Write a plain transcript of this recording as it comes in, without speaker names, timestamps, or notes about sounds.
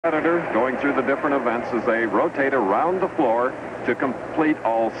Competitor going through the different events as they rotate around the floor to complete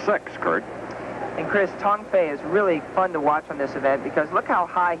all 6, Kurt. And Chris, Tong is really fun to watch on this event because look how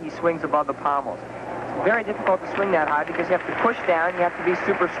high he swings above the pommels. It's very difficult to swing that high because you have to push down, you have to be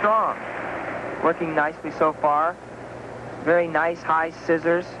super strong. Working nicely so far. Very nice high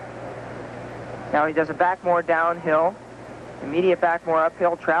scissors. Now he does a back more downhill, immediate back more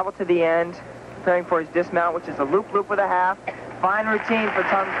uphill, travel to the end, preparing for his dismount, which is a loop-loop with a half. Fine routine for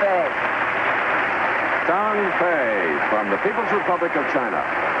Tong. Tong from the People's Republic of China.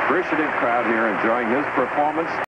 Appreciative crowd here enjoying his performance.